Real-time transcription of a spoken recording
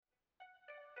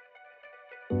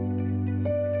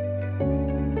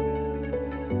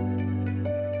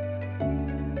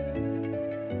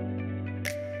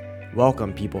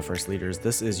Welcome, People First leaders.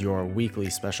 This is your weekly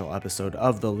special episode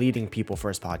of the Leading People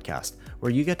First podcast,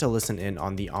 where you get to listen in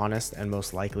on the honest and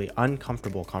most likely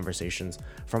uncomfortable conversations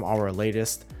from our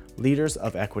latest Leaders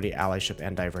of Equity, Allyship,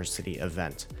 and Diversity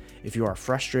event. If you are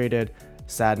frustrated,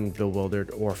 saddened,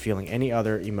 bewildered, or feeling any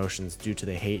other emotions due to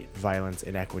the hate, violence,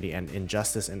 inequity, and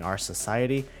injustice in our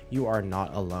society, you are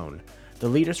not alone. The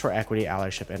Leaders for Equity,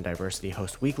 Allyship, and Diversity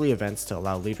host weekly events to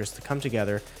allow leaders to come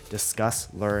together, discuss,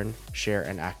 learn, share,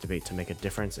 and activate to make a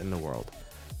difference in the world.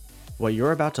 What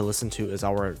you're about to listen to is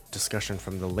our discussion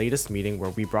from the latest meeting where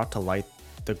we brought to light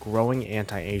the growing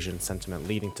anti-Asian sentiment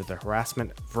leading to the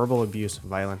harassment, verbal abuse,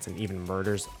 violence, and even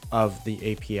murders of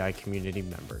the API community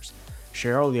members.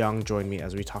 Cheryl Young joined me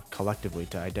as we talked collectively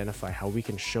to identify how we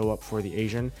can show up for the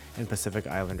Asian and Pacific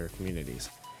Islander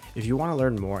communities. If you want to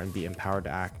learn more and be empowered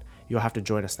to act, you'll have to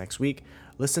join us next week.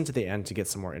 Listen to the end to get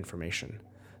some more information.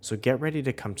 So get ready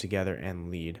to come together and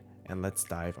lead, and let's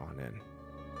dive on in.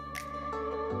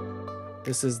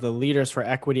 This is the Leaders for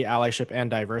Equity, Allyship, and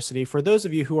Diversity. For those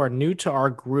of you who are new to our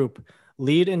group,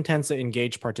 LEAD intends to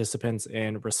engage participants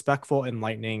in respectful,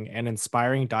 enlightening, and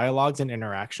inspiring dialogues and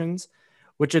interactions,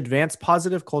 which advance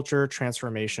positive culture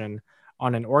transformation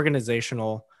on an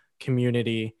organizational,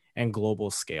 community, and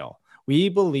global scale. We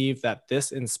believe that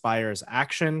this inspires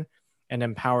action and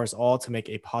empowers all to make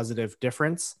a positive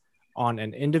difference on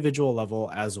an individual level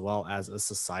as well as a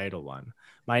societal one.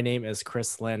 My name is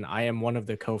Chris Lynn. I am one of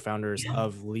the co-founders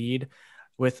of LEAD.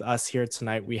 With us here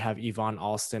tonight, we have Yvonne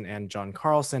Alston and John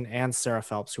Carlson and Sarah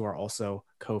Phelps, who are also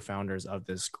co-founders of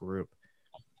this group.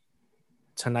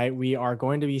 Tonight, we are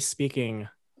going to be speaking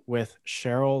with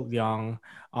Cheryl Young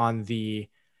on the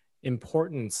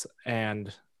importance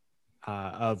and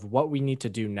of what we need to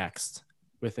do next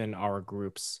within our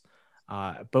groups,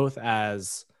 both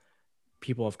as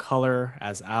people of color,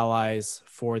 as allies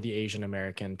for the Asian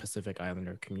American Pacific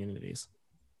Islander communities.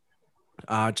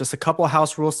 Just a couple of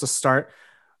house rules to start.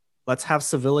 Let's have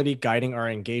civility guiding our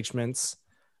engagements.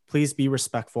 Please be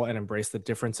respectful and embrace the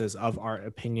differences of our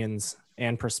opinions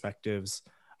and perspectives.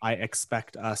 I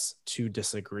expect us to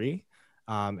disagree,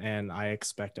 and I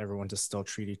expect everyone to still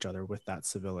treat each other with that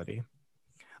civility.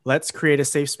 Let's create a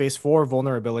safe space for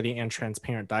vulnerability and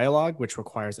transparent dialogue, which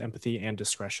requires empathy and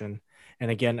discretion. And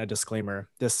again, a disclaimer,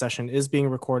 this session is being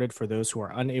recorded for those who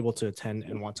are unable to attend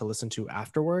and want to listen to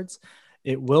afterwards.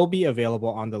 It will be available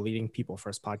on the Leading People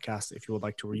First podcast if you would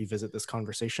like to revisit this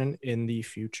conversation in the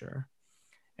future.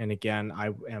 And again,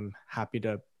 I am happy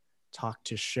to talk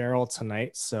to Cheryl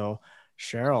tonight. So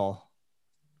Cheryl,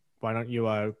 why don't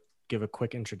you give a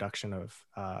quick introduction of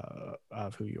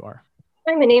who you are?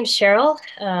 Hi, my name's Cheryl.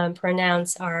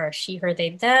 Pronouns are she, her,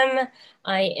 they, them.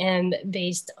 I am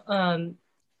based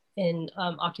in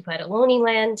occupied Ohlone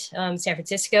land, San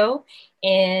Francisco,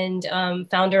 and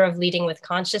founder of Leading with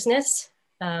Consciousness,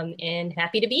 and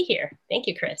happy to be here. Thank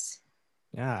you, Chris.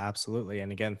 Yeah, absolutely.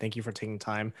 And again, thank you for taking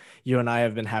time. You and I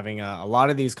have been having a lot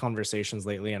of these conversations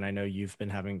lately, and I know you've been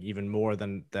having even more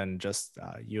than just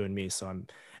you and me. So I'm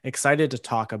excited to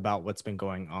talk about what's been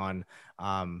going on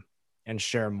and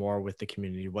share more with the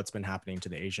community, what's been happening to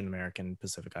the Asian American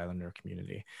Pacific Islander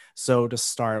community. So to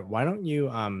start, why don't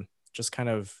you just kind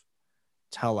of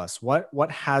tell us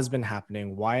what has been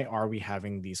happening? Why are we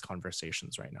having these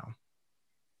conversations right now?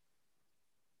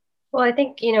 Well, I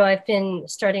think, I've been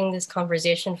starting this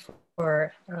conversation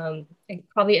for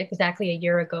probably exactly a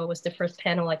year ago was the first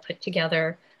panel I put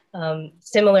together,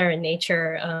 similar in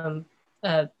nature,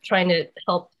 trying to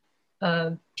help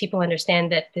people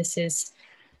understand that this is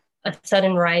a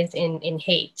sudden rise in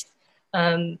hate.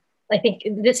 I think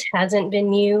this hasn't been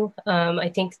new.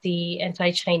 I think the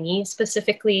anti-Chinese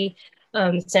specifically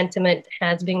sentiment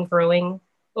has been growing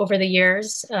over the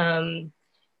years.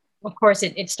 Of course,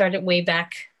 it started way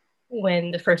back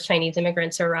when the first Chinese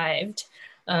immigrants arrived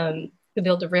to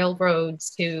build the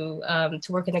railroads, to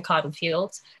work in the cotton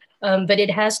fields. But it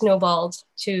has snowballed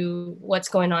to what's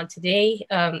going on today.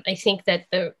 I think that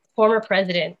the former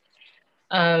president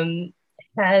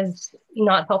has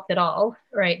not helped at all,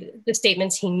 right? The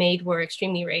statements he made were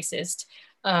extremely racist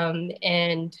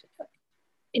and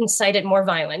incited more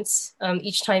violence.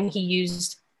 Each time he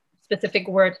used specific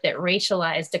words that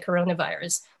racialized the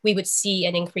coronavirus, we would see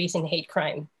an increase in hate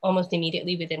crime almost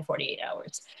immediately within 48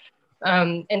 hours.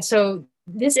 And so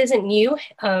this isn't new,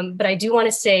 but I do want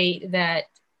to say that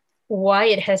why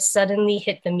it has suddenly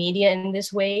hit the media in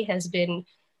this way has been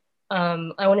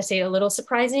I want to say a little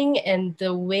surprising, and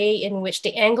the way in which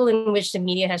the angle in which the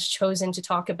media has chosen to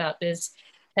talk about this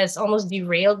has almost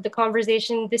derailed the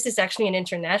conversation. This is actually an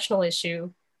international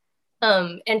issue.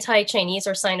 Anti-Chinese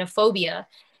or Sinophobia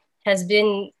has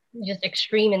been just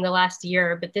extreme in the last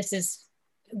year, but this is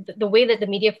the way that the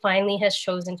media finally has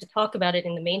chosen to talk about it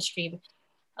in the mainstream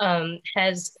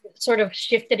has sort of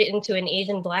shifted it into an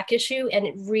Asian Black issue, and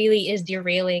it really is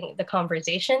derailing the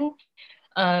conversation.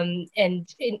 And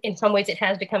in some ways, it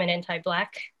has become an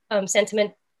anti-Black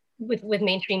sentiment with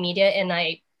mainstream media, and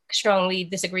I strongly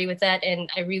disagree with that. And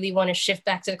I really want to shift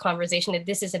back to the conversation that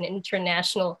this is an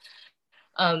international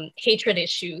hatred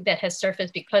issue that has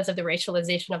surfaced because of the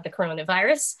racialization of the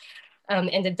coronavirus.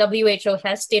 And the WHO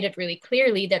has stated really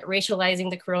clearly that racializing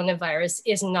the coronavirus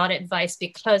is not advice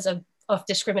because of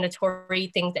discriminatory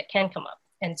things that can come up.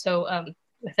 And so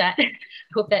with that, I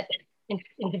hope that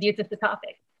introduces the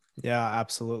topic. Yeah,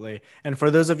 absolutely. And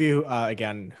for those of you,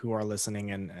 again, who are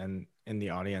listening and in the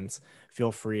audience,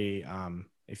 feel free,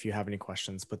 if you have any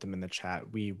questions, put them in the chat.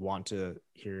 We want to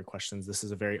hear your questions. This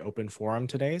is a very open forum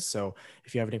today. So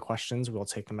if you have any questions, we'll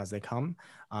take them as they come.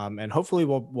 And hopefully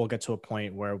we'll get to a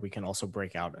point where we can also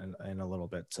break out in a little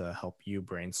bit to help you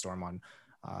brainstorm on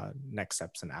next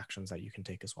steps and actions that you can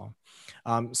take as well.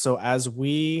 So as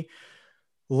we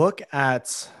look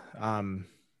at,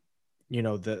 you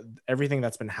know, everything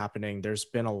that's been happening, there's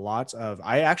been a lot of,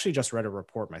 I actually just read a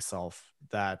report myself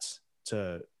that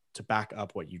to back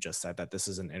up what you just said, that this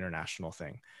is an international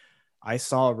thing. I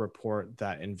saw a report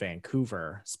that in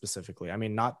Vancouver specifically, I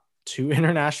mean, not too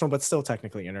international, but still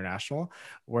technically international,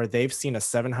 where they've seen a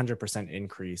 700%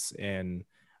 increase in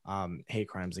hate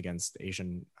crimes against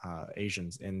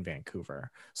Asians in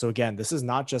Vancouver. So again, this is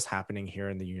not just happening here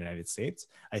in the United States.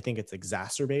 I think it's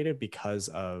exacerbated because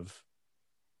of,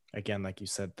 again, like you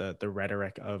said, the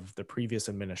rhetoric of the previous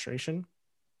administration.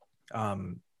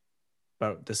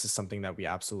 But this is something that we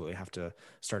absolutely have to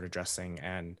start addressing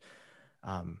and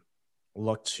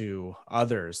look to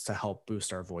others to help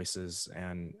boost our voices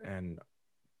and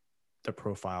the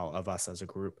profile of us as a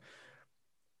group.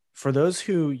 For those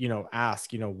who, you know,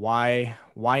 ask, you know, why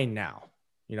now?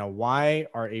 You know, why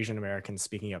are Asian Americans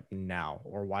speaking up now?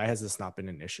 Or why has this not been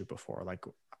an issue before? Like,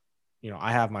 you know,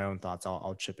 I have my own thoughts.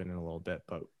 I'll chip in a little bit,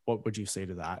 but what would you say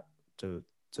to that, to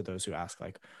those who ask,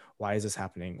 like, why is this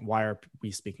happening? Why are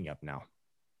we speaking up now?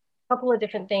 A couple of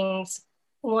different things.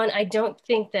 One, I don't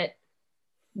think that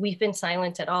we've been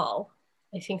silent at all.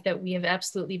 I think that we have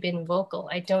absolutely been vocal.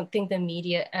 I don't think the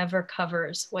media ever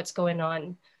covers what's going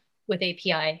on with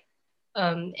API.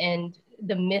 And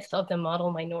the myth of the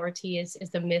model minority is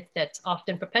the myth that's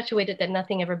often perpetuated, that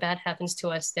nothing ever bad happens to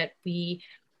us, that we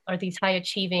are these high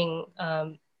achieving,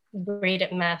 great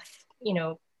at math, you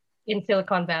know, in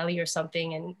Silicon Valley or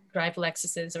something, and drive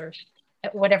Lexuses or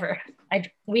whatever.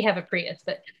 We have a Prius,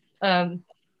 but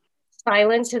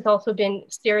silence has also been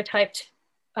stereotyped.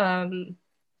 And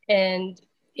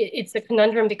it's a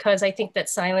conundrum because I think that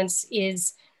silence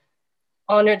is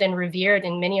honored and revered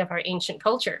in many of our ancient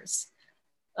cultures.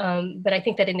 But I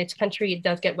think that in this country, it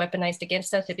does get weaponized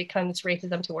against us. It becomes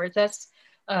racism towards us.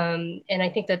 And I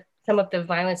think that some of the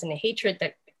violence and the hatred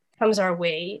that comes our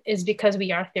way is because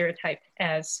we are stereotyped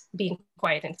as being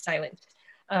quiet and silent.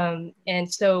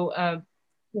 And so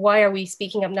why are we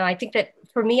speaking up now? I think that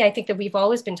for me, I think that we've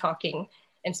always been talking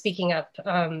and speaking up,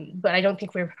 but I don't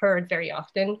think we're heard very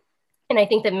often. And I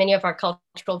think that many of our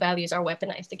cultural values are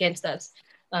weaponized against us.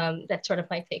 That's sort of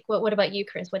my take. What about you,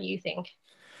 Chris? What do you think?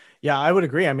 Yeah, I would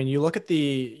agree. I mean, you look at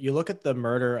the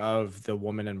murder of the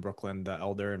woman in Brooklyn, the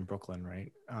elder in Brooklyn,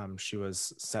 right? She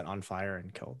was set on fire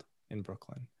and killed in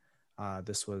Brooklyn.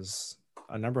 This was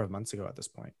a number of months ago at this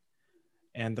point.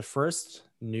 And the first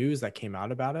news that came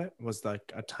out about it was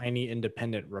like a tiny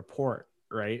independent report,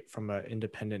 right, from an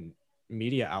independent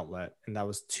media outlet. And that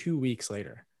was 2 weeks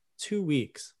later. 2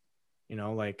 weeks, you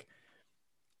know, like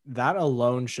that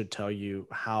alone should tell you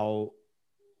how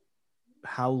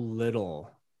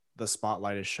little the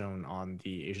spotlight is shown on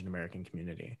the Asian American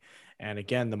community. And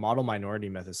again, the model minority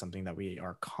myth is something that we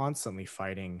are constantly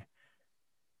fighting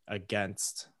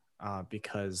against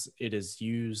because it is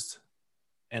used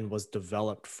and was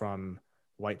developed from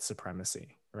white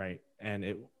supremacy, right? And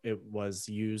it was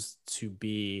used to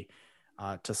be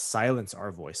to silence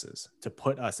our voices, to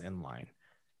put us in line.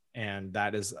 And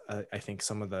that is, I think,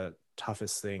 some of the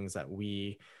toughest things that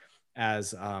we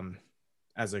as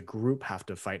a group have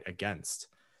to fight against.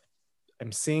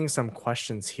 I'm seeing some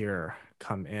questions here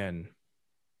come in.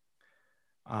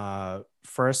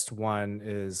 First one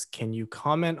is, can you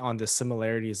comment on the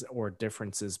similarities or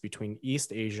differences between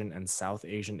East Asian and South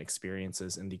Asian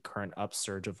experiences in the current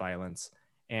upsurge of violence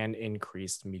and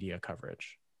increased media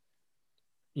coverage?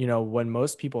 You know, when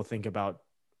most people think about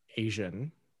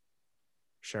Asian,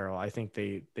 Cheryl, I think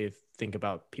they think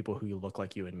about people who look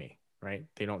like you and me, right?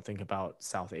 They don't think about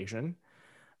South Asian.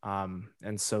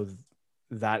 And so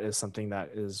that is something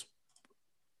that is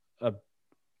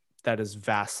that is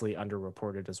vastly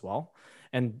underreported as well.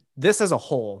 And this as a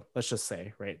whole, let's just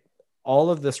say, right,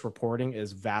 all of this reporting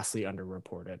is vastly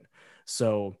underreported.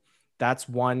 So that's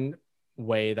one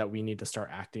way that we need to start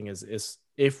acting is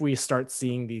if we start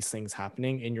seeing these things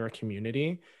happening in your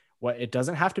community, it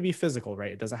doesn't have to be physical,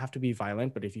 right? It doesn't have to be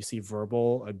violent, but if you see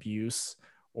verbal abuse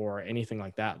or anything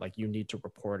like that, like you need to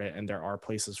report it. And there are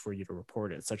places for you to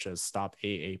report it, such as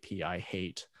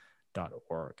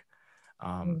stopaapihate.org.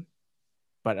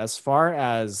 But as far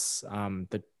as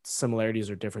the similarities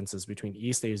or differences between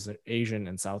East Asian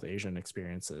and South Asian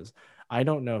experiences, I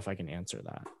don't know if I can answer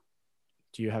that.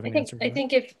 Do you have an answer? I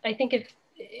think if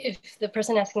the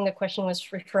person asking the question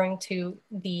was referring to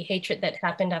the hatred that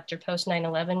happened after post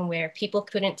 9/11, where people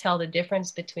couldn't tell the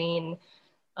difference between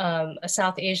a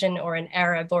South Asian or an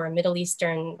Arab or a Middle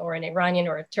Eastern or an Iranian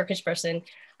or a Turkish person,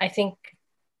 I think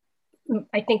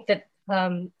that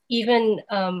even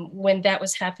when that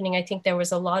was happening, I think there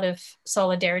was a lot of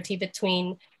solidarity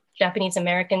between Japanese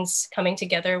Americans coming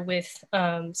together with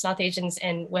South Asians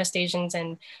and West Asians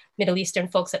and Middle Eastern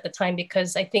folks at the time,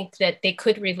 because I think that they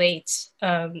could relate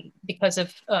because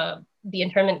of the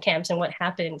internment camps and what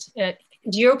happened.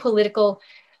 Geopolitical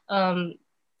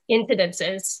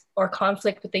incidences or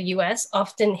conflict with the US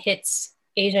often hits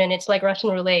Asia, and it's like Russian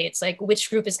roulette. It's like which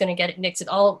group is going to get it next.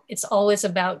 It's always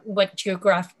about what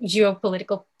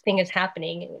geopolitical thing is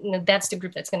happening. And that's the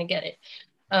group that's going to get it.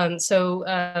 So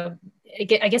I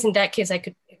guess in that case, I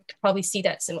could probably see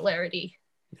that similarity.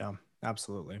 Yeah,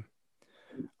 absolutely.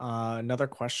 Another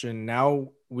question. Now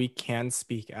we can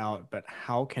speak out, but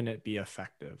how can it be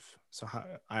effective? So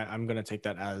I'm going to take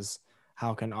that as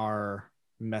how can our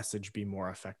message be more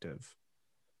effective,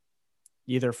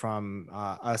 either from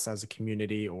us as a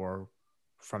community or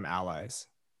from allies?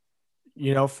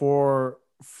 You know, for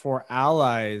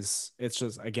allies, it's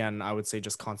just, again, I would say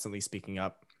just constantly speaking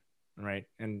up, right,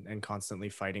 and constantly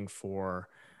fighting for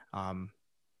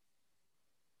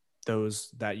those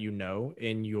that you know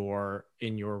in your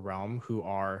realm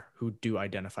who do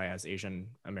identify as Asian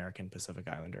American Pacific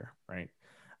Islander, right?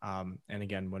 And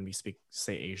again, when we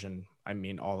say Asian,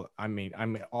 I'm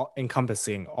all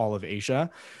encompassing all of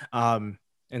Asia, and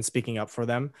speaking up for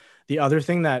them. The other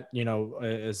thing that, you know,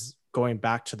 is going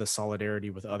back to the solidarity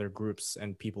with other groups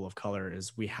and people of color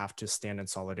is we have to stand in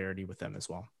solidarity with them as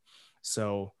well.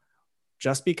 So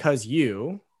just because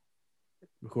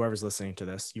whoever's listening to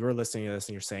this, you're listening to this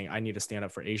and you're saying, I need to stand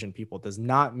up for Asian people, does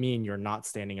not mean you're not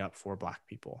standing up for Black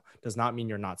people, does not mean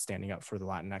you're not standing up for the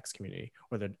Latinx community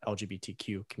or the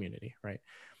LGBTQ community, right?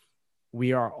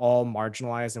 We are all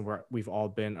marginalized and we've all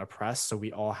been oppressed. So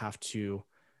we all have to,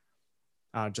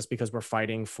 just because we're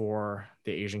fighting for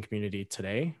the Asian community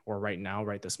today or right now,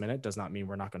 right this minute, does not mean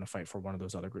we're not going to fight for one of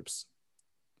those other groups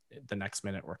the next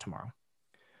minute or tomorrow.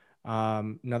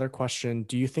 Another question,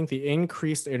 do you think the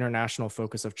increased international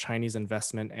focus of Chinese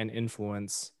investment and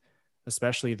influence,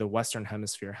 especially the Western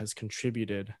Hemisphere, has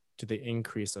contributed to the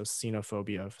increase of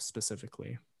xenophobia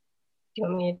specifically? Do you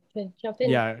want me to jump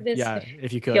in? Yeah,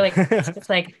 if you could. I feel like it's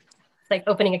like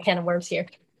opening a can of worms here.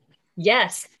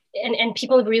 Yes, and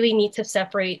people really need to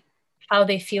separate how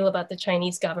they feel about the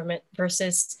Chinese government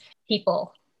versus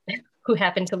people who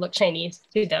happen to look Chinese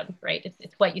to them, right?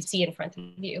 It's what you see in front of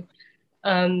you.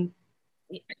 I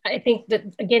think that,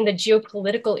 again, the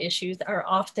geopolitical issues are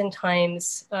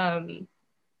oftentimes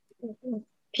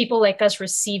people like us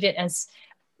receive it as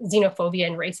xenophobia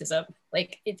and racism.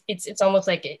 Like it's almost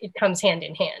like it comes hand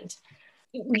in hand.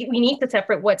 We need to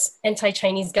separate what's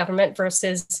anti-Chinese government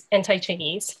versus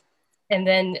anti-Chinese, and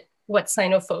then what's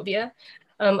xenophobia.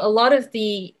 A lot of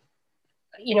the,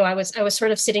 you know, I was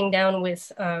sort of sitting down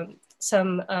with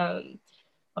some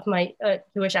of my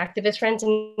Jewish activist friends,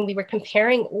 and we were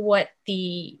comparing what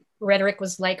the rhetoric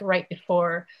was like right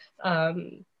before,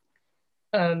 you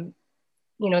know,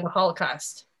 the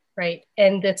Holocaust, right?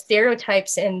 And the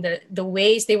stereotypes and the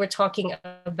ways they were talking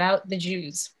about the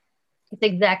Jews. It's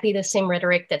exactly the same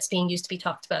rhetoric that's being used to be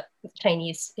talked about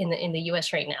Chinese in the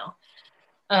US right now.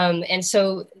 And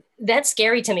so that's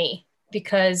scary to me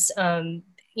because,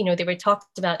 you know, they were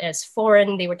talked about as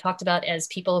foreign. They were talked about as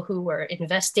people who were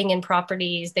investing in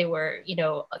properties. They were, you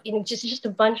know just a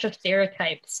bunch of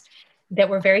stereotypes that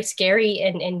were very scary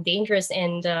and dangerous,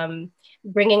 and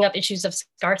bringing up issues of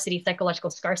scarcity, psychological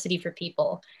scarcity for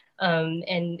people. And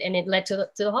it led to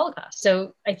the Holocaust.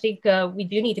 So I think we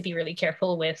do need to be really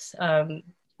careful with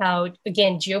how,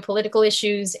 again, geopolitical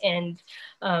issues and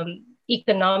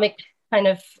economic kind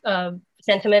of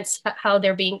sentiments, how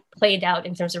they're being played out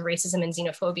in terms of racism and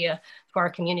xenophobia for our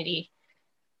community.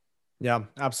 Yeah,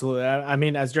 absolutely. I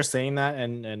mean, as you're saying that,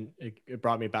 and it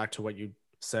brought me back to what you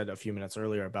said a few minutes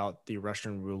earlier about the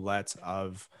Russian roulette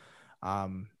of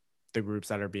the groups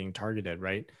that are being targeted,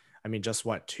 right? I mean, just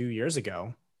what, 2 years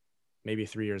ago, maybe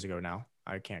 3 years ago now,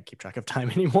 I can't keep track of time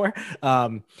anymore.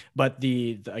 But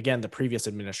again, the previous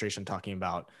administration talking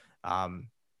about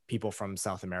people from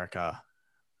South America,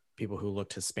 people who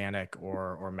looked Hispanic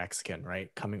or Mexican,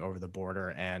 right, coming over the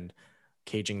border and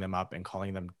caging them up and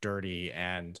calling them dirty,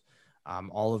 and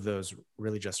all of those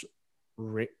really just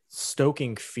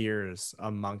stoking fears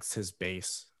amongst his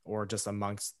base or just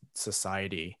amongst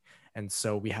society. And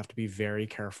so we have to be very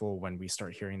careful when we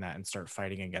start hearing that and start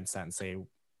fighting against that and say,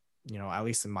 at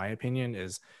least in my opinion,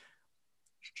 is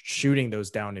shooting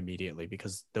those down immediately,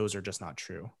 because those are just not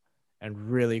true, and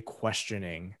really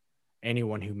questioning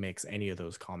anyone who makes any of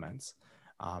those comments,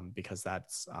 because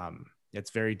that's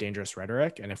it's very dangerous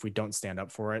rhetoric. And if we don't stand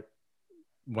up for it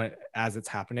as it's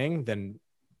happening, then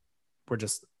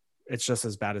it's just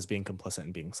as bad as being complicit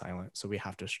and being silent. So we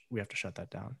have to shut that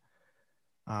down.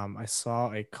 I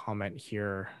saw a comment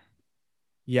here.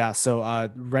 Yeah, so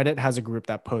Reddit has a group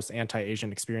that posts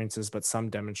anti-Asian experiences, but some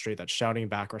demonstrate that shouting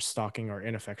back or stalking are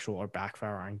ineffectual or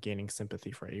backfire on gaining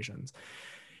sympathy for Asians.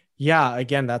 Yeah,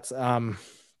 again, that's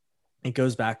it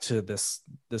goes back to this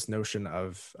notion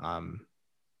of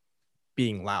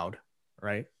being loud,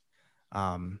 right?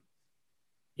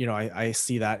 I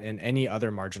see that in any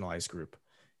other marginalized group.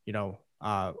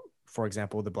 For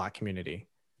example, the Black community.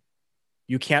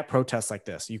 You can't protest like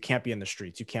this. You can't be in the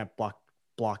streets. You can't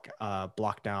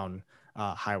block down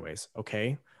highways.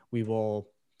 Okay, we'll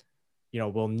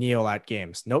kneel at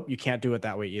games. Nope, you can't do it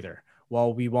that way either.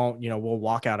 Well, we won't, we'll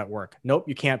walk out at work. Nope,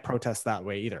 you can't protest that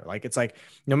way either. Like, it's like,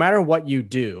 no matter what you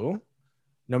do,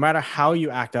 no matter how you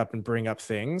act up and bring up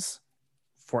things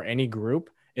for any group,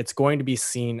 it's going to be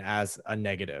seen as a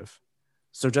negative.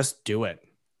 So just do it.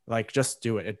 Like, just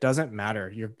do it. It doesn't matter.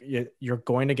 You're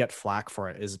going to get flack for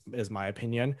it, is my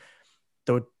opinion.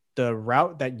 The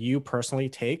route that you personally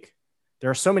take, there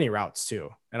are so many routes too.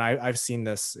 And I've seen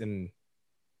this in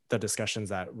the discussions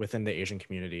that within the Asian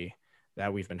community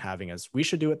that we've been having, as we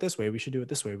should do it this way. We should do it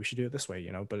this way. We should do it this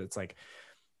way, but it's like,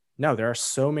 no, there are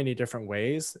so many different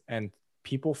ways, and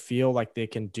people feel like they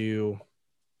can do,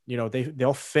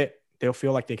 they'll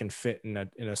feel like they can fit in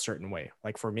a certain way.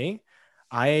 Like for me,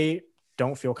 I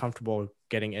don't feel comfortable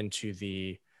getting into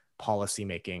the policy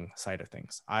making side of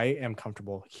things. I am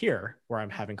comfortable here where I'm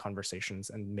having conversations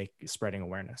and spreading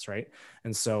awareness, right?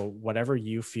 And so whatever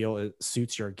you feel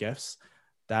suits your gifts,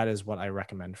 that is what I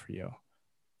recommend for you.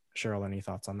 Cheryl, any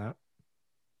thoughts on that?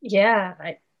 Yeah,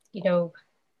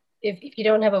 if you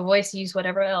don't have a voice, use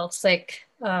whatever else. Like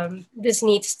this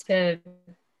needs to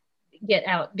get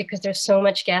out, because there's so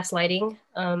much gaslighting.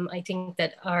 I think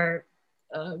that I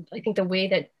think the way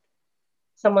that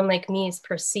someone like me is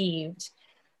perceived,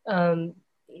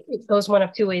 it goes one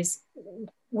of two ways.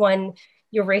 One,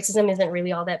 your racism isn't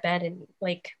really all that bad, and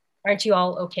like, aren't you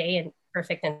all okay and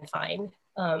perfect and fine?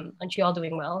 Aren't you all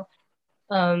doing well?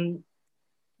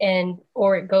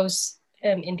 Or it goes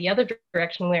in the other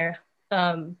direction where,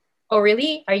 oh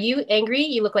really? Are you angry?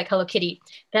 You look like Hello Kitty.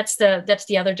 That's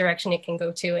the other direction it can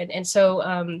go to. And so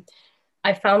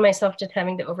I found myself just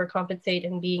having to overcompensate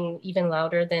and being even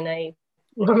louder than I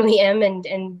normally am,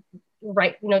 and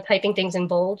write, typing things in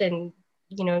bold, and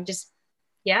just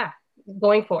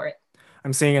going for it.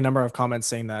 I'm seeing a number of comments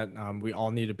saying that we all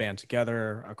need to band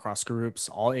together across groups.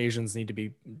 All Asians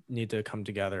need to come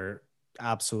together.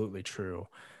 Absolutely true.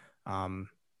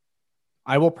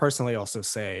 I will personally also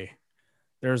say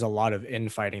there's a lot of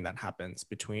infighting that happens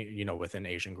between, within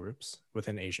Asian groups,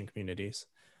 within Asian communities.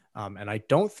 And I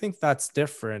don't think that's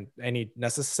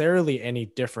necessarily any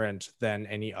different than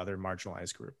any other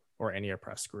marginalized group or any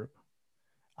oppressed group.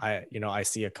 I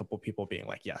see a couple people being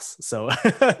like, yes.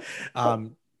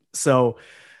 So,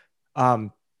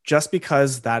 just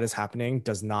because that is happening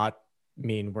does not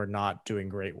mean we're not doing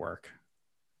great work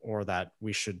or that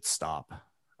we should stop.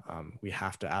 We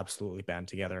have to absolutely band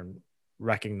together and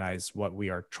recognize what we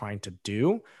are trying to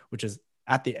do, which is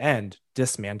at the end,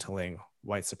 dismantling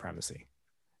white supremacy,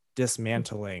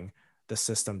 dismantling the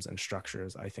systems and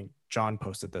structures. I think John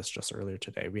posted this just earlier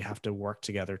today. We have to work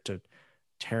together to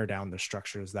tear down the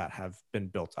structures that have been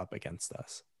built up against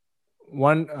us.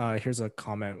 Here's a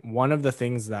comment. One of the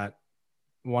things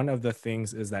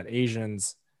is that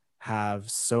Asians have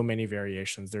so many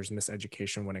variations. There's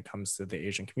miseducation when it comes to the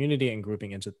Asian community and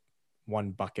grouping into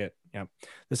one bucket. Yeah,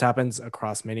 this happens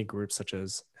across many groups such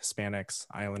as Hispanics,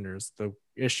 Islanders. The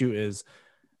issue is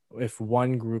if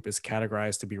one group is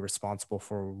categorized to be responsible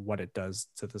for what it does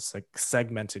to this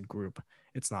segmented group,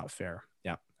 it's not fair.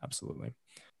 Yeah, absolutely.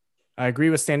 I agree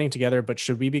with standing together, but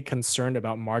should we be concerned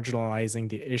about marginalizing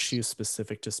the issues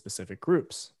specific to specific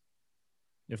groups?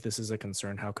 If this is a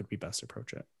concern, how could we best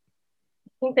approach it?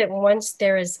 I think that once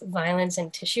there is violence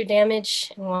and tissue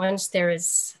damage, and once there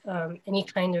is any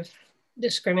kind of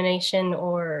discrimination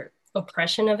or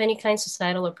oppression of any kind,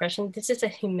 societal oppression, this is a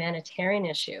humanitarian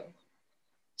issue.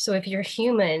 So if you're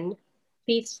human,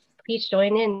 please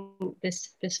join in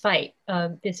this fight.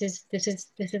 This is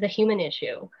a human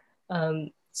issue.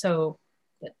 So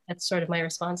that's sort of my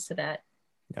response to that.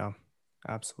 Yeah,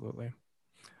 absolutely.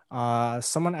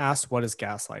 Someone asked, what is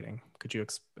gaslighting? Could you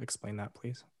explain that,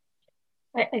 please?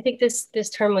 I think this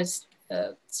term was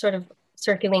sort of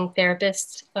circling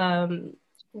therapists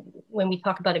when we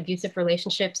talk about abusive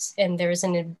relationships, and there's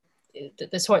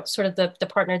the sort of the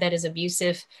partner that is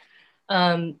abusive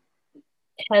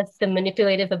has the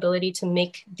manipulative ability to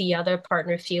make the other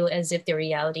partner feel as if their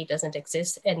reality doesn't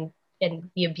exist, and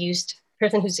the abused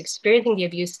person who's experiencing the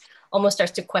abuse almost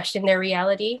starts to question their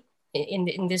reality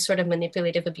in this sort of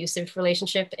manipulative abusive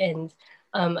relationship. And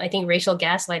I think racial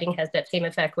gaslighting has that same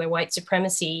effect, where white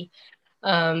supremacy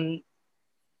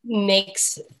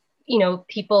makes,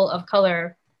 people of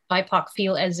color, BIPOC,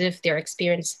 feel as if their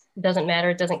experience doesn't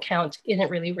matter, doesn't count,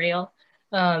 isn't really real.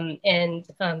 And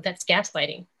that's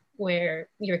gaslighting, where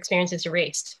your experience is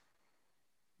erased.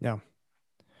 Yeah.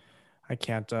 I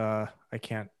can't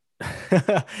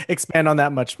expand on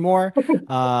that much more.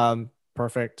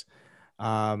 Perfect.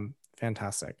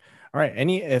 Fantastic. All right.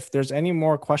 If there's any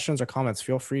more questions or comments,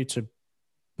 feel free to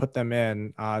put them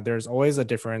in. There's always a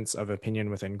difference of opinion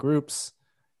within groups.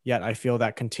 Yet I feel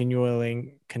that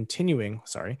continuing,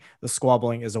 the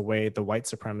squabbling is a way the white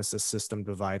supremacist system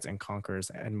divides and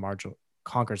conquers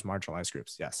marginalized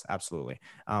groups. Yes, absolutely.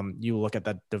 You look at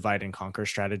that divide and conquer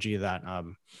strategy that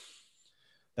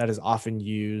is often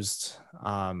used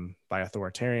by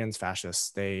authoritarians,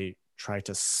 fascists. They try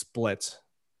to split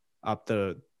up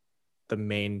the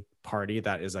main party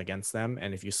that is against them,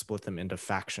 and if you split them into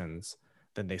factions,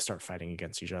 then they start fighting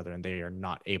against each other, and they are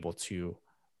not able to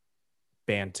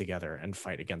band together and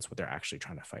fight against what they're actually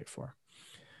trying to fight for.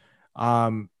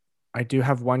 I do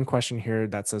have one question here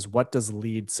that says, what does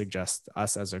LEAD suggest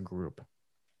us as a group?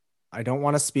 I don't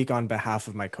want to speak on behalf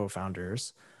of my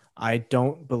co-founders. I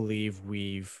don't believe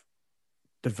we've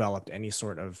developed any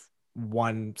sort of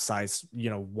one size,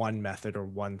 one method or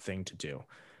one thing to do.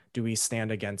 Do we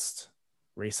stand against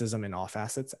racism in all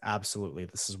facets? Absolutely.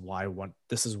 This is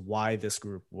why this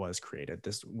group was created.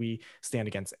 We stand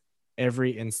against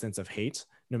every instance of hate,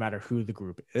 no matter who the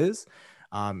group is.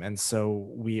 And so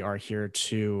we are here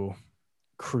to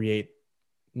create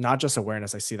not just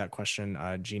awareness. I see that question,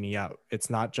 Jeannie. Yeah, it's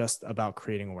not just about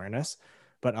creating awareness,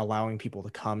 but allowing people to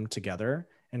come together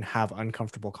and have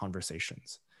uncomfortable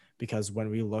conversations. Because when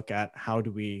we look at how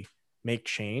do we make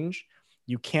change,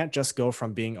 you can't just go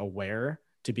from being aware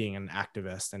to being an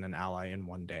activist and an ally in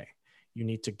one day. You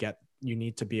need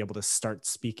to be able to start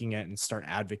speaking it and start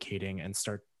advocating and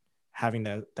start having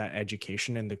that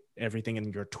education and everything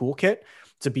in your toolkit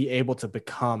to be able to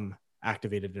become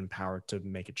activated and empowered to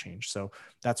make a change. So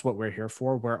that's what we're here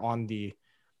for.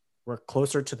 We're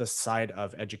closer to the side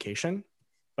of education,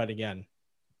 but again,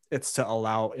 it's to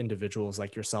allow individuals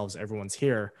like yourselves, everyone's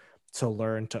here, to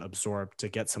learn, to absorb, to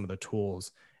get some of the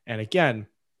tools. And again,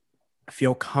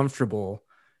 feel comfortable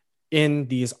in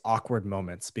these awkward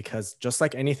moments, because just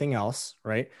like anything else,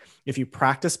 right? If you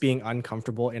practice being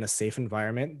uncomfortable in a safe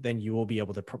environment, then you will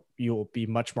be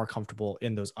much more comfortable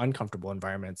in those uncomfortable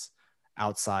environments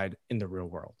outside in the real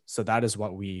world. So that is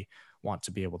what we want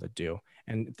to be able to do.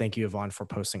 And thank you, Yvonne, for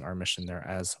posting our mission there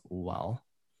as well.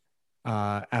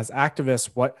 As activists,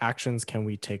 what actions can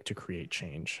we take to create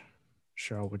change?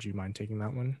 Cheryl, would you mind taking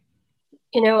that one?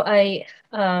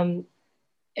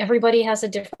 Everybody has a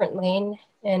different lane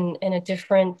and a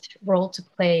different role to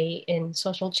play in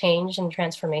social change and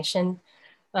transformation.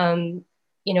 You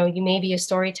may be a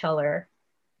storyteller,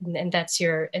 and that's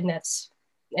your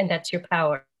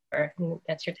power, and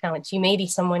that's your talent. You may be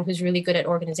someone who's really good at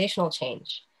organizational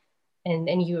change,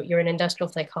 and you're an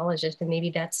industrial psychologist, and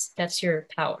maybe that's your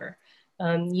power.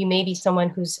 You may be someone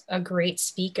who's a great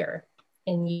speaker,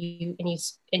 and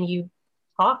you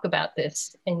talk about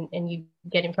this, and you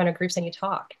get in front of groups and you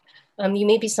talk. You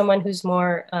may be someone who's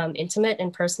more intimate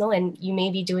and personal, and you may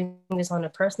be doing this on a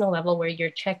personal level where you're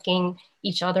checking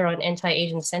each other on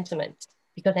anti-Asian sentiment,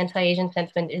 because anti-Asian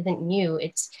sentiment isn't new.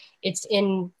 It's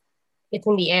in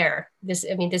the air. This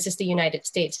is the United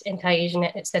States. Anti-Asian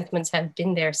sentiments have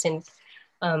been there since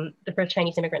the first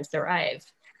Chinese immigrants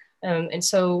arrived. And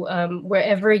so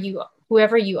whoever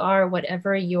you are,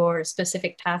 whatever your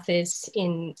specific path is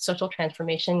in social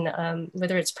transformation,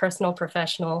 whether it's personal,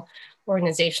 professional,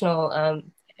 organizational,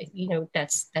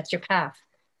 that's your path.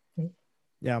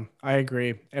 Yeah, I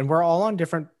agree. And we're all on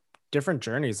different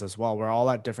journeys as well. We're all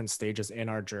at different stages in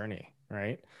our journey,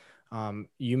 right?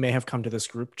 You may have come to this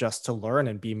group just to learn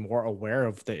and be more aware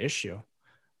of the issue.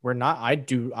 We're not,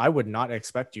 I would not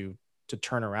expect you to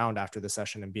turn around after the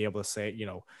session and be able to say,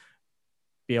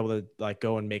 be able to like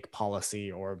go and make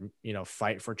policy or,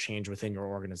 fight for change within your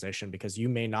organization, because you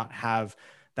may not have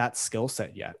that skill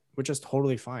set yet, which is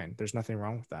totally fine. There's nothing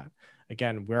wrong with that.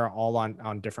 Again, we're all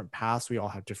on different paths. We all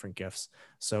have different gifts.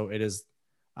 So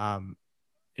um,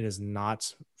 it is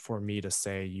not for me to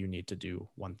say you need to do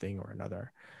one thing or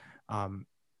another. Um,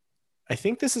 I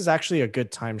think this is actually a good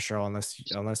time, Cheryl,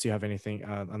 unless you have anything,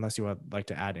 unless you would like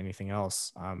to add anything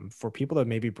else, for people to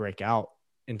maybe break out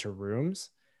into rooms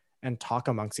and talk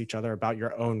amongst each other about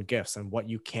your own gifts and what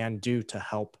you can do to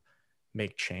help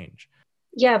make change.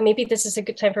 Yeah, maybe this is a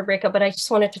good time for breakup, but I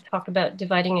just wanted to talk about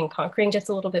dividing and conquering just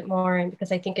a little bit more, and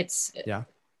because I think it's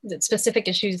the specific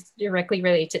issues directly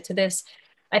related to this.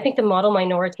 I think the model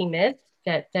minority myth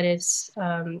that is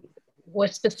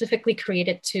was specifically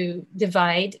created to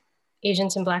divide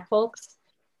Asians and Black folks.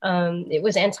 It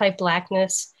was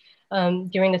anti-Blackness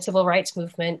during the civil rights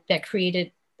movement that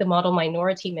created the model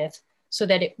minority myth so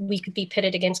that we could be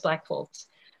pitted against Black folks.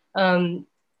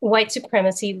 White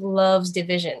supremacy loves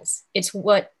divisions. It's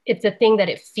the thing that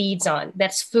it feeds on.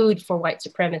 That's food for white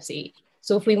supremacy.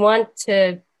 So if we want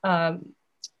to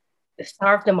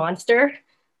starve the monster,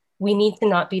 we need to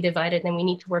not be divided, and we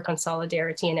need to work on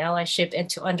solidarity and allyship and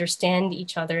to understand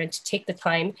each other and to take the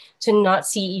time to not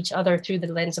see each other through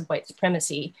the lens of white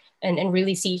supremacy and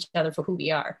really see each other for who we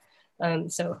are.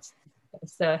 So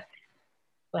that's the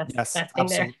last thing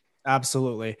there.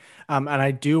 Absolutely. And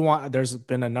I do there's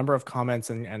been a number of comments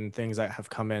and things that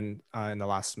have come in the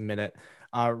last minute.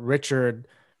 Richard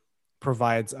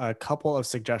provides a couple of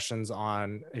suggestions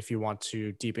on if you want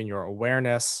to deepen your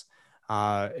awareness,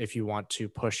 if you want to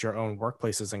push your own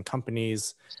workplaces and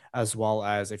companies, as well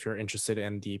as if you're interested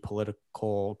in the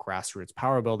political grassroots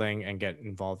power building and get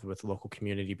involved with local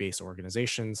community-based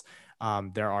organizations.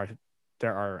 There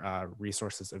are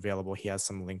resources available. He has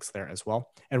some links there as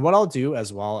well. And what I'll do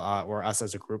as well, or us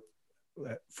as a group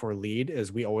for LEAD,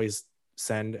 is we always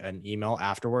send an email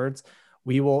afterwards.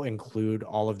 We will include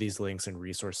all of these links and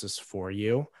resources for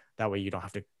you. That way you don't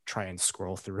have to try and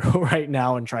scroll through right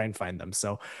now and try and find them.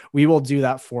 So we will do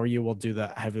that for you. We'll do the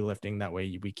heavy lifting. That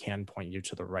way we can point you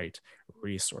to the right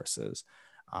resources.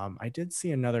 I did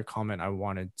see another comment I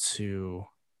wanted to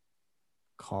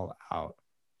call out.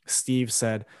 Steve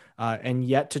said, and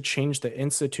yet to change the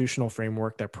institutional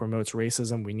framework that promotes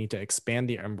racism, we need to expand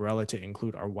the umbrella to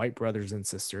include our white brothers and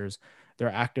sisters.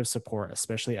 Their active support,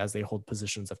 especially as they hold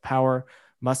positions of power,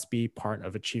 must be part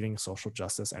of achieving social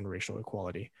justice and racial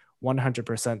equality.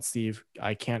 100%, Steve.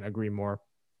 I can't agree more.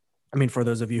 I mean, for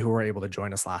those of you who were able to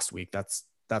join us last week, that's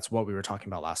what we were talking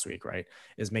about last week, right?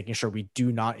 Is making sure we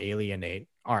do not alienate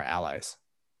our allies.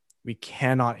 We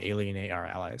cannot alienate our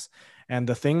allies. And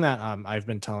the thing that I've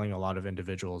been telling a lot of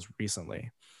individuals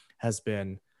recently has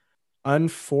been,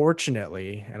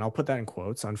 unfortunately, and I'll put that in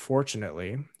quotes,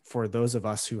 unfortunately, for those of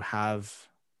us who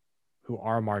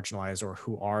are marginalized or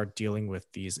who are dealing with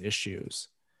these issues,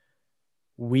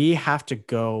 we have to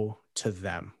go to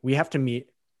them. We have to meet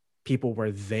people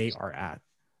where they are at.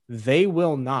 They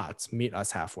will not meet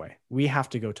us halfway. We have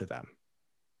to go to them.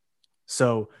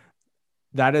 So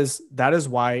that is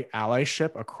why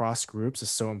allyship across groups is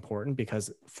so important,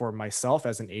 because for myself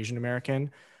as an Asian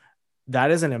American,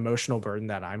 that is an emotional burden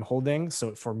that I'm holding.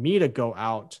 So for me to go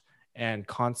out and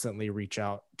constantly reach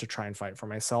out to try and fight for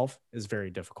myself is very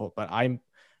difficult, but I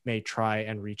may try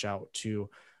and reach out to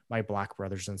my Black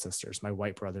brothers and sisters, my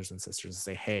white brothers and sisters, and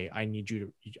say, hey, I need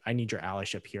your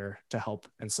allyship here to help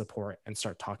and support and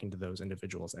start talking to those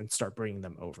individuals and start bringing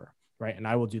them over. Right. And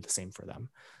I will do the same for them.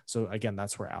 So again,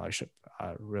 that's where allyship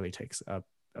really takes a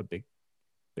big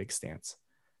stance.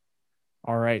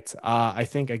 All right. I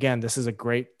think, again, this is a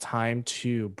great time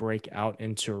to break out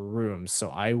into rooms. So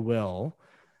I will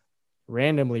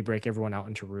randomly break everyone out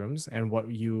into rooms. And what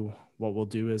we'll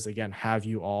do is, again, have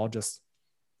you all just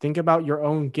think about your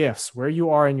own gifts, where you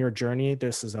are in your journey.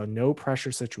 This is a no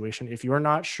pressure situation. If you're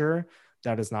not sure,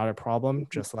 that is not a problem.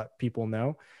 Just let people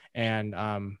know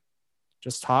and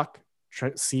just talk.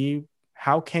 See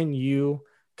how can you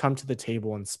come to the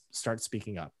table and start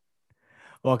speaking up.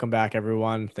 Welcome back,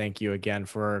 everyone. Thank you again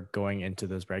for going into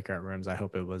those breakout rooms. I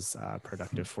hope it was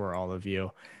productive for all of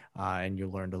you, and you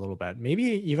learned a little bit, maybe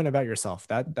even about yourself.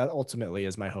 That ultimately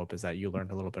is my hope, is that you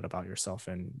learned a little bit about yourself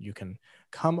and you can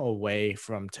come away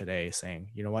from today saying,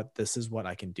 you know what, this is what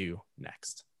I can do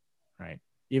next, right?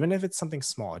 Even if it's something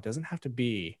small, it doesn't have to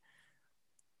be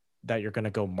that you're going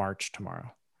to go march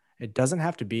tomorrow. It doesn't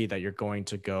have to be that you're going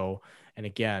to go and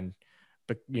again,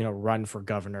 but run for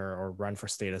governor or run for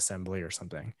state assembly or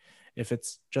something. If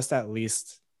it's just at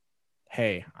least,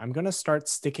 hey, I'm going to start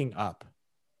sticking up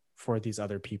for these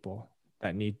other people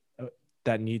that need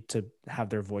to have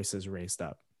their voices raised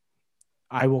up,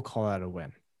 I will call that a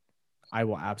win. I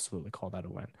will absolutely call that a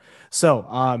win.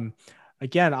 So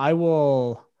again, I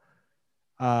will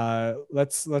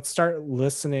let's start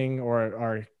listening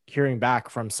or hearing back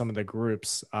from some of the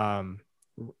groups.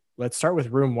 Let's start with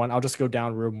room 1. I'll just go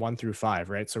down room 1 through 5,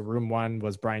 right? So room 1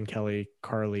 was Brian, Kelly,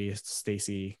 Carly,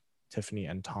 Stacy, Tiffany,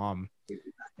 and Tom.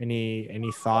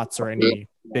 Any thoughts or any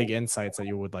big insights that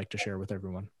you would like to share with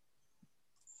everyone?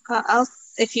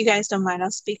 If you guys don't mind,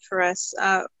 I'll speak for us.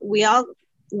 We all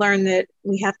learn that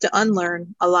we have to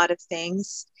unlearn a lot of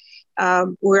things.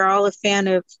 We're all a fan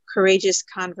of courageous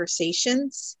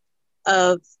conversations,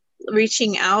 of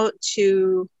reaching out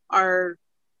to our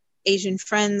Asian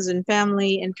friends and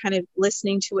family and kind of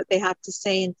listening to what they have to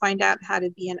say and find out how to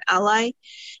be an ally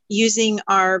using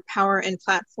our power and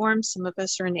platform. Some of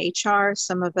us are in HR,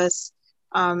 some of us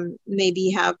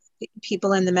maybe have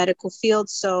people in the medical field.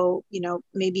 So,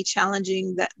 maybe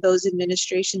challenging those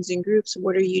administrations and groups.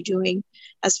 What are you doing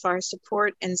as far as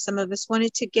support? And some of us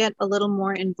wanted to get a little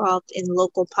more involved in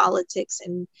local politics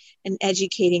and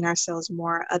educating ourselves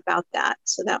more about that.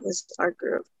 So that was our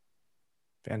group.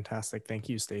 Fantastic. Thank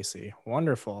you, Stacy.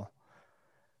 Wonderful.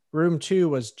 Room 2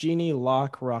 was Jeannie,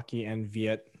 Locke, Rocky, and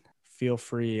Viet. Feel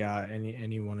free,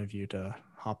 any one of you, to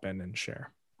hop in and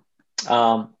share.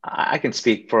 I can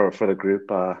speak for the group,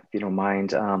 if you don't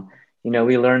mind.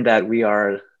 We learned that we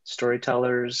are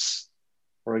storytellers,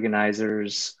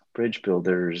 organizers, bridge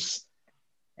builders,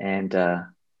 and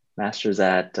masters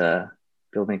at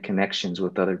building connections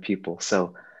with other people.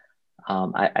 So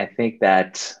I think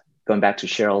that going back to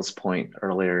Cheryl's point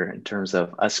earlier in terms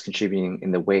of us contributing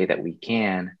in the way that we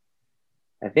can,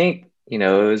 I think, it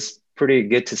was pretty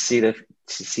good to see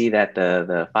that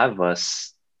the 5 of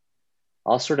us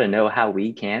all sort of know how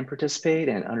we can participate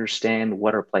and understand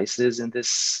what our place is in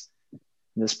this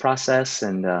process.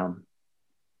 And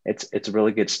it's a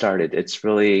really good start. It's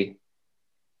really,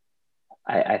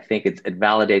 I think it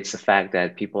validates the fact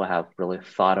that people have really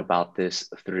thought about this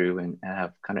through and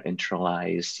have kind of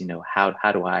internalized,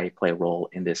 how do I play a role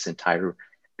in this entire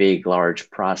big, large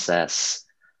process?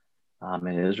 And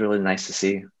it was really nice to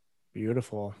see.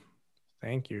 Beautiful.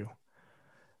 Thank you.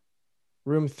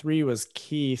 Room 3 was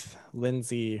Keith,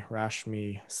 Lindsay,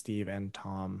 Rashmi, Steve, and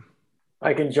Tom.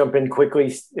 I can jump in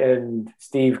quickly, and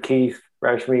Steve, Keith,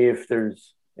 Rashmi, if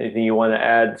there's anything you want to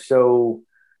add. So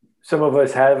some of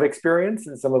us have experience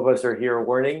and some of us are here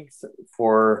learning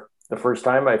for the first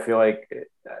time. I feel like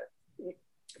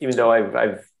even though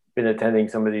I've been attending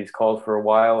some of these calls for a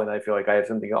while and I feel like I have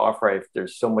something to offer,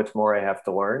 there's so much more I have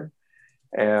to learn.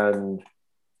 And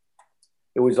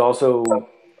it was also,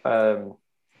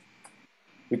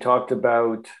 we talked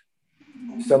about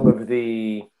some of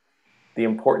the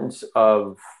importance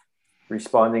of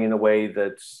responding in a way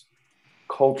that's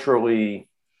culturally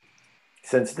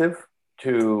sensitive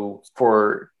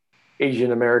for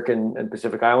Asian American and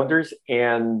Pacific Islanders,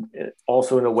 and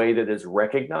also in a way that is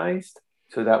recognized.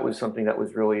 So that was something that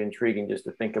was really intriguing, just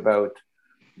to think about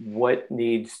what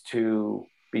needs to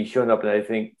be shown up. And I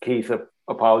think, Keith,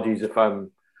 apologies if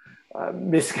I'm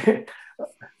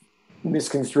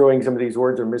misconstruing some of these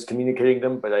words or miscommunicating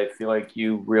them, but I feel like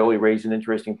you really raised an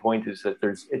interesting point, is that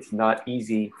it's not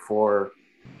easy for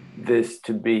this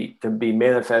to be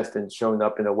manifest and shown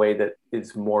up in a way that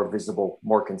is more visible,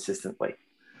 more consistently.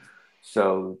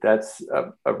 So that's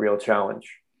a real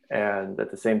challenge. And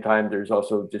at the same time, there's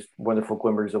also just wonderful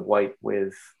glimmers of light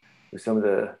with some of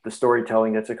the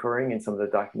storytelling that's occurring and some of the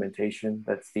documentation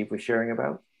that Steve was sharing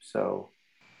about. So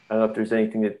I don't know if there's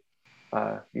anything that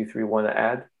you 3 want to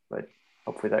add, but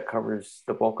hopefully that covers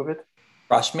the bulk of it.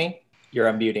 Rashmi,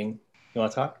 you're unmuting. You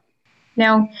want to talk?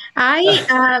 No,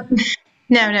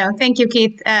 No, thank you,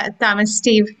 Keith, Thomas,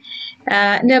 Steve.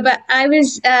 No, but I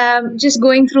was just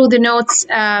going through the notes,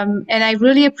 and I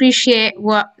really appreciate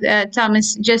what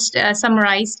Thomas just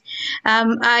summarized.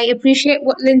 I appreciate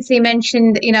what Lindsay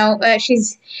mentioned.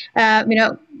 She's,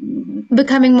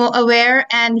 becoming more aware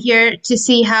and here to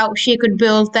see how she could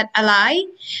build that ally.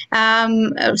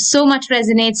 So much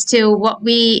resonates to what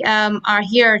we are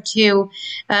here to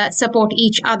support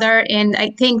each other. And I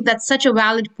think that's such a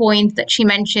valid point that she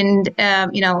mentioned,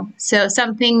 so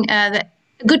something that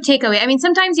good takeaway. I mean,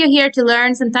 sometimes you're here to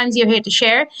learn, sometimes you're here to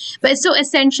share, but it's so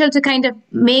essential to kind of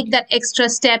make that extra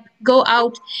step, go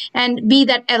out and be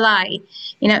that ally.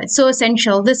 It's so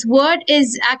essential. This word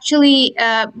is actually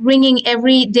ringing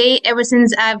every day ever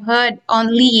since I've heard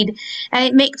on Lead, and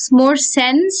it makes more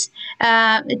sense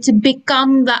to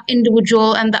become that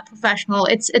individual and that professional.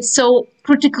 It's so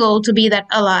critical to be that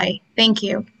ally. Thank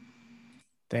you.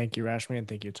 Thank you, Rashmi, and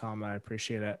thank you, Tom. I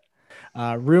appreciate it.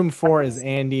 Room 4 is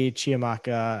Andy,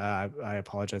 Chiamaka. I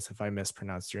apologize if I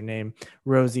mispronounced your name.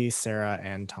 Rosie, Sarah,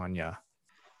 and Tanya.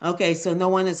 Okay, so no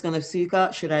one is going to speak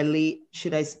up. Should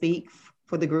I speak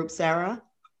for the group, Sarah?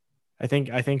 I think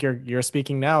you're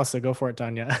speaking now, so go for it,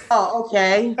 Tanya. Oh,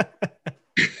 okay.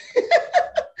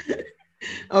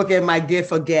 Okay, my gift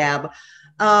for gab.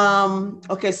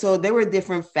 Okay, so there were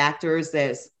different factors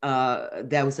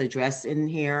that was addressed in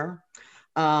here.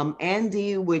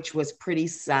 Andy, which was pretty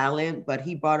silent, but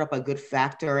he brought up a good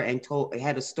factor and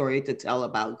had a story to tell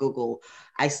about Google.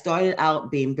 I started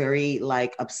out being very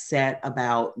upset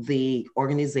about the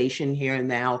organization here and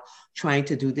now trying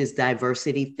to do this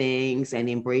diversity things and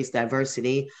embrace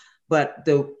diversity, but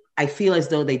I feel as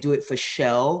though they do it for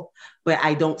show, but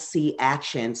I don't see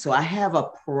action. So I have a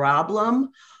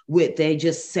problem with they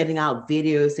just sending out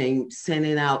videos and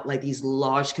sending out these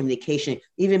large communication.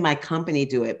 Even my company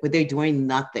do it, but they're doing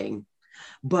nothing.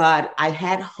 But I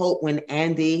had hope when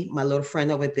Andy, my little friend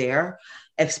over there,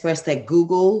 expressed that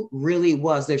Google really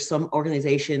there's some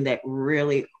organization that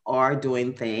really are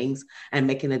doing things and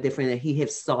making a difference, and he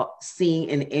has seen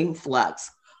an influx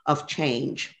of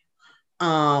change.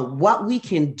 What we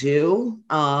can do,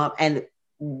 and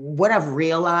what I've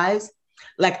realized,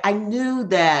 I knew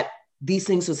that these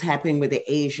things was happening with the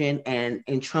Asian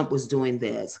and Trump was doing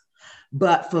this.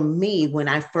 But for me, when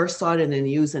I first started in the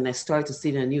news and I started to see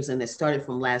the news, and it started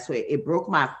from last week, it broke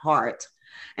my heart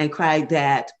and cried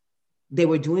that they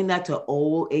were doing that to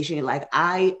old Asian.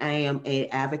 I am an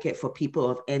advocate for people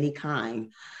of any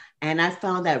kind. And I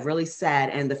found that really sad.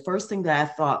 And the first thing that I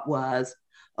thought was,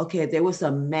 okay, there was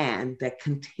a man that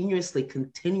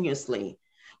continuously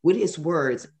with his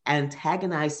words,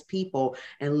 antagonized people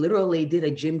and literally did a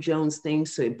Jim Jones thing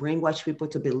to brainwash people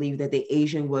to believe that the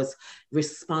Asian was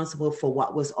responsible for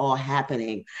what was all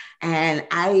happening. And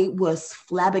I was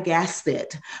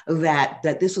flabbergasted that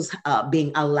this was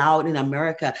being allowed in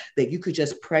America, that you could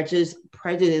just prejudice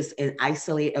and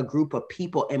isolate a group of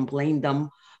people and blame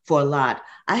them for a lot.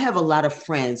 I have a lot of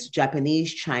friends,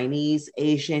 Japanese, Chinese,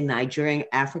 Asian, Nigerian,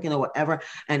 African, or whatever,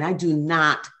 and I do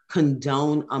not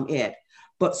condone it.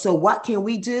 But so what can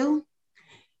we do?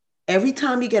 Every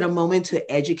time you get a moment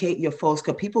to educate your folks,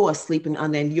 because people are sleeping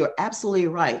on them, you're absolutely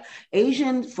right.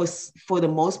 Asian, for the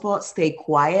most part, stay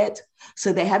quiet.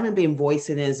 So they haven't been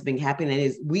voicing it. It's been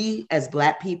happening. We, as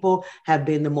Black people, have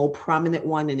been the more prominent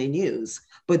one in the news.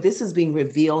 But this is being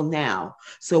revealed now.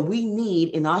 So we need,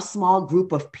 in our small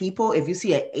group of people, if you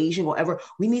see an Asian, whatever,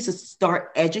 we need to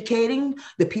start educating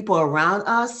the people around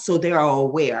us so they are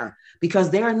aware, because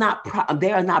they are not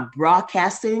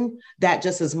broadcasting that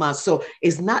just as much. So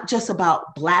it's not just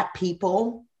about Black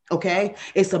people, okay?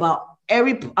 It's about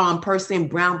every person,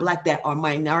 brown, Black, that are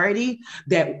minority,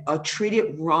 that are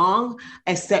treated wrong,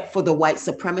 except for the white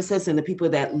supremacists and the people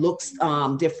that looks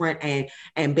different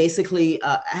and basically,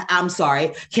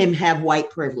 can have white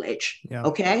privilege. Yeah.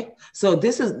 Okay, so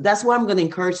that's why I'm going to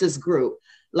encourage this group.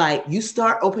 You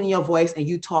start opening your voice and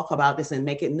you talk about this and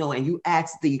make it known, and you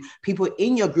ask the people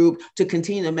in your group to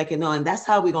continue to make it known. And that's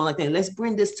how we're going to let's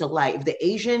bring this to light. If the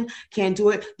Asian can't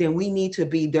do it, then we need to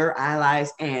be their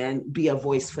allies and be a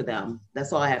voice for them.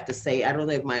 That's all I have to say. I don't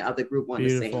know if my other group wants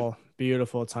to say.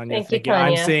 Beautiful, Tanya. Thank you,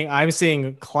 Tanya. I'm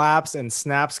seeing claps and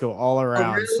snaps go all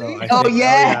around. Oh, really? So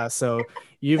yeah. So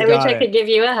you've I wish I could give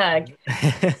you a hug.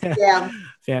 Yeah.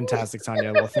 Fantastic,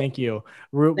 Tanya. Well, thank you.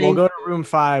 We'll go to room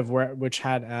 5, which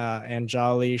had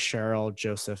Anjali, Cheryl,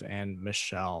 Joseph, and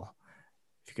Michelle.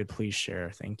 If you could please share.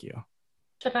 Thank you.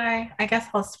 Should I? I guess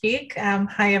I'll speak.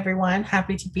 Hi, everyone.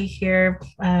 Happy to be here.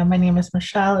 My name is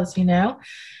Michelle, as you know,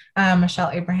 Michelle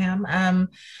Abraham.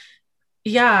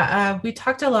 We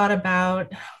talked a lot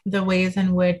about the ways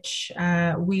in which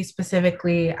we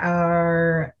specifically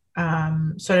are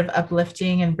sort of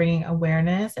uplifting and bringing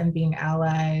awareness and being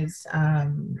allies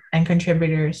and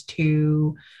contributors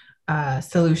to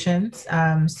solutions.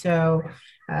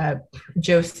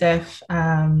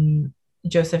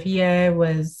 Joseph Ye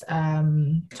was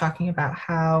talking about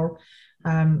how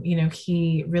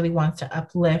he really wants to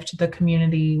uplift the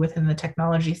community within the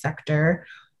technology sector,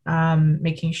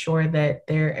 making sure that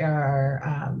there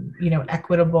are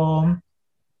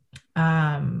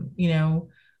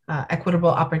equitable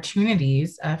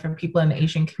opportunities for people in the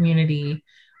Asian community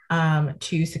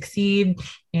to succeed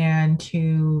and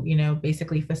to,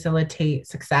 basically facilitate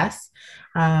success.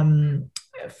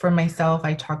 For myself,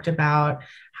 I talked about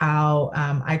how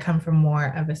I come from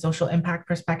more of a social impact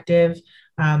perspective.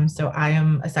 So I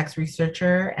am a sex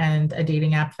researcher and a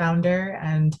dating app founder.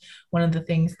 And one of the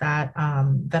things that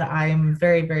I am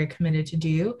very, very committed to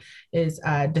do is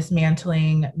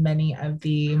dismantling many of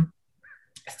the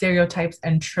stereotypes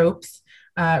and tropes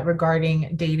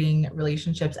regarding dating,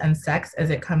 relationships, and sex as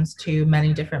it comes to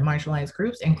many different marginalized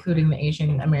groups, including the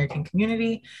Asian American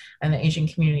community and the Asian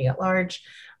community at large.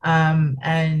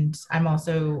 And I'm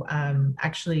also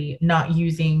actually not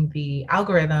using the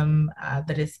algorithm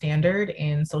that is standard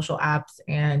in social apps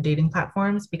and dating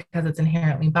platforms because it's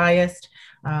inherently biased.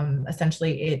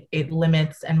 Essentially, it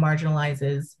limits and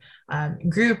marginalizes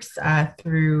groups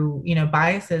through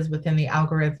biases within the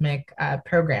algorithmic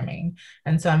programming.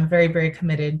 And so I'm very, very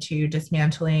committed to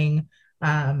dismantling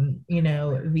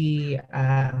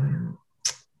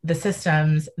the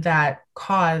systems that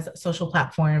cause social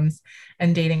platforms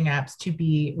and dating apps to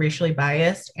be racially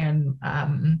biased. And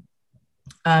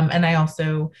I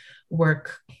also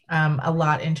work a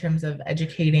lot in terms of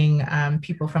educating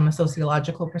people from a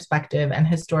sociological perspective and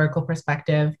historical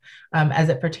perspective as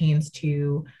it pertains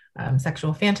to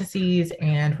sexual fantasies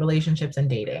and relationships and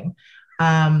dating.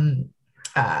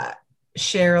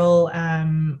 Cheryl,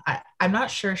 I'm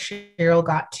not sure Cheryl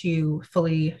got to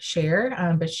fully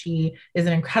share, but she is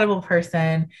an incredible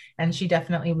person, and she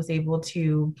definitely was able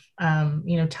to,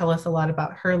 tell us a lot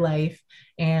about her life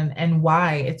and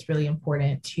why it's really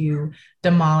important to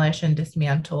demolish and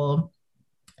dismantle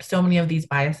so many of these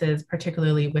biases,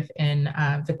 particularly within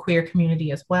the queer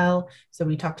community as well. So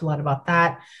we talked a lot about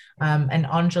that. And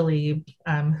Anjali,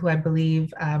 who I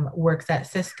believe works at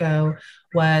Cisco,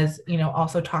 was,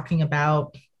 also talking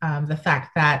about the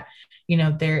fact that,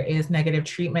 there is negative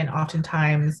treatment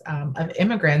oftentimes of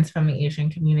immigrants from the Asian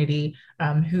community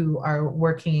who are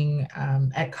working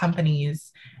at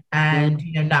companies and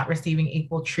not receiving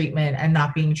equal treatment and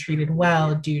not being treated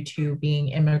well due to being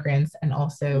immigrants and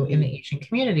also in the Asian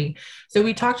community. So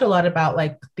we talked a lot about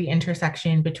like the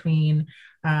intersection between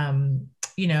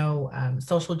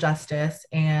social justice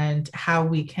and how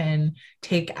we can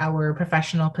take our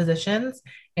professional positions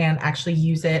and actually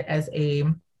use it as a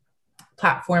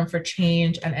platform for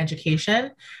change and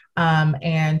education,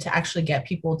 and to actually get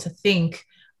people to think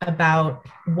about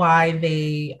why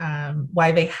they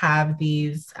have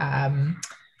these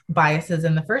biases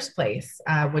in the first place,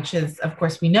 which is, of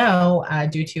course, we know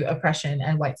due to oppression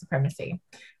and white supremacy.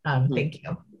 Thank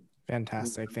you.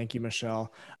 Fantastic. Thank you,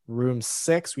 Michelle. Room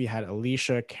 6, we had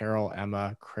Alicia, Carol,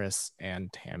 Emma, Chris,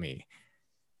 and Tammy.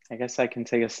 I guess I can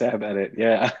take a stab at it.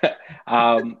 Yeah.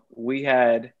 We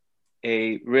had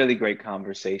a really great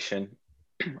conversation.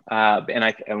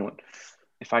 And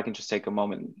if I can just take a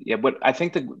moment. Yeah, but I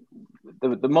think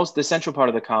the central part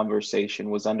of the conversation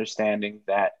was understanding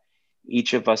that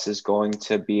each of us is going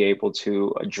to be able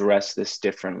to address this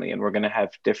differently, and we're going to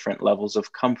have different levels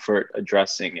of comfort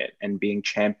addressing it and being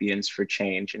champions for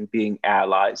change and being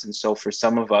allies. And so for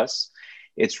some of us,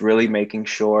 it's really making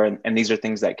sure, and these are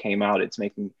things that came out, it's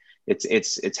making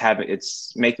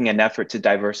an effort to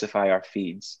diversify our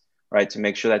feeds, right? To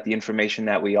make sure that the information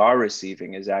that we are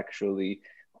receiving is actually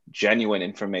genuine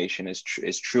information, is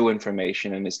true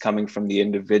information, and is coming from the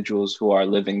individuals who are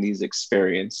living these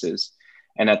experiences.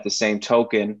 And at the same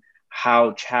token,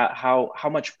 how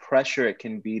much pressure it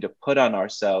can be to put on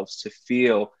ourselves to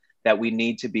feel that we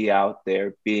need to be out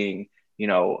there being,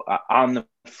 on the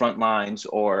front lines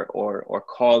or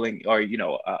calling or,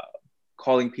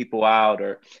 calling people out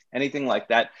or anything like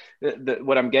that.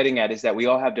 What I'm getting at is that we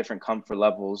all have different comfort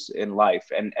levels in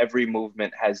life, and every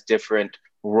movement has different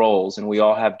roles, and we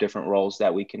all have different roles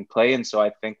that we can play. And so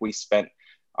I think we spent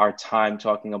our time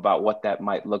talking about what that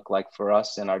might look like for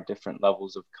us and our different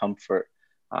levels of comfort.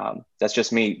 That's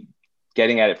just me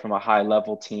getting at it from a high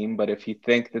level, team. But if you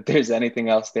think that there's anything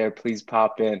else there, please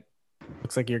pop in.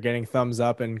 Looks like you're getting thumbs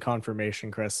up and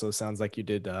confirmation, Chris. So it sounds like you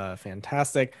did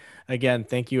fantastic. Again,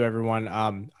 thank you,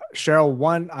 everyone.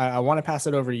 Cheryl, I want to pass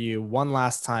it over to you one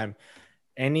last time.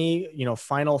 Any,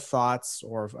 final thoughts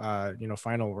or,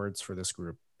 final words for this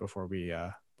group before we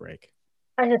break?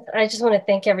 I just want to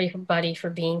thank everybody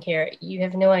for being here. You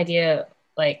have no idea,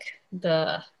 like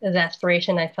the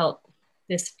aspiration I felt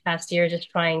this past year,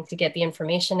 just trying to get the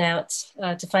information out,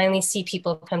 to finally see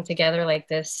people come together like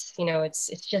this.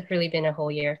 It's just really been a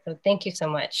whole year. So thank you so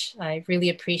much. I really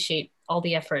appreciate all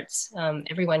the efforts,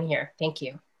 everyone here. Thank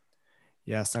you.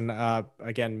 Yes. And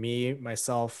again,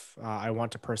 myself, I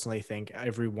want to personally thank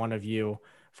every one of you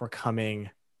for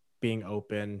coming, being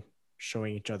open,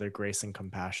 showing each other grace and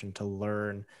compassion to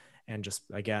learn and just,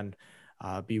 again,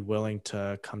 be willing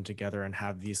to come together and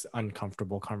have these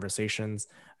uncomfortable conversations.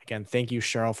 Again, thank you,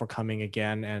 Cheryl, for coming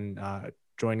again and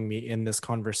joining me in this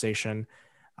conversation.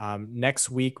 Next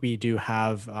week, we do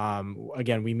have,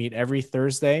 again, we meet every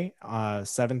Thursday,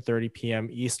 7:30 p.m.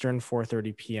 Eastern,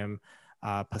 4:30 p.m.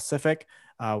 Pacific.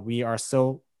 We are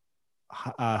still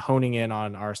honing in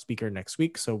on our speaker next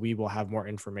week, so we will have more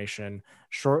information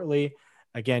shortly.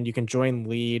 Again, you can join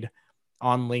LEAD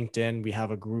on LinkedIn. We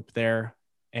have a group there.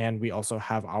 And we also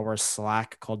have our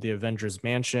Slack called the Avengers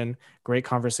Mansion. Great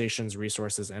conversations,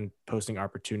 resources, and posting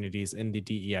opportunities in the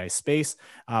DEI space.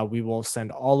 We will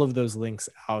send all of those links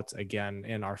out again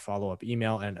in our follow-up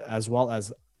email, and as well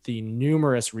as the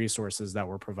numerous resources that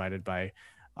were provided by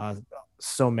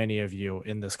so many of you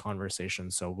in this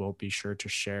conversation. So we'll be sure to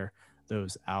share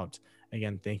those out.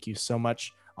 Again, thank you so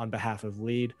much on behalf of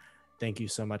LEAD. Thank you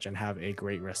so much and have a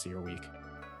great rest of your week.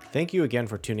 Thank you again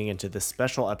for tuning into this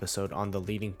special episode on the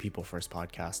Leading People First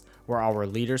podcast, where our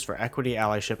leaders for equity,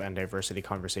 allyship, and diversity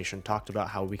conversation talked about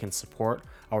how we can support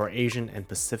our Asian and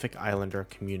Pacific Islander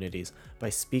communities by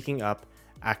speaking up,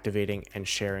 activating, and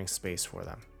sharing space for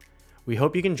them. We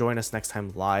hope you can join us next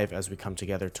time live as we come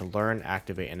together to learn,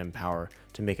 activate, and empower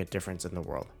to make a difference in the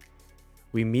world.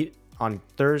 We meet on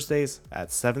Thursdays at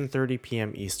 7:30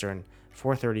 p.m. Eastern,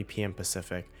 4:30 p.m.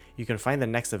 Pacific. You can find the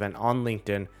next event on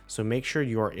LinkedIn, so make sure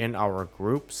you are in our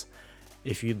groups.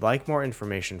 If you'd like more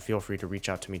information, feel free to reach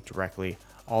out to me directly.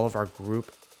 All of our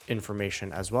group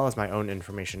information, as well as my own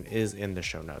information, is in the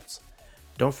show notes.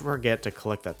 Don't forget to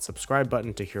click that subscribe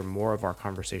button to hear more of our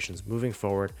conversations moving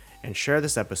forward, and share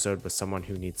this episode with someone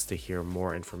who needs to hear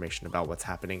more information about what's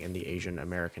happening in the Asian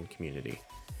American community.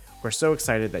 We're so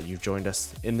excited that you've joined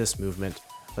us in this movement.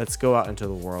 Let's go out into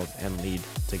the world and lead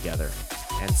together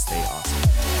and stay awesome.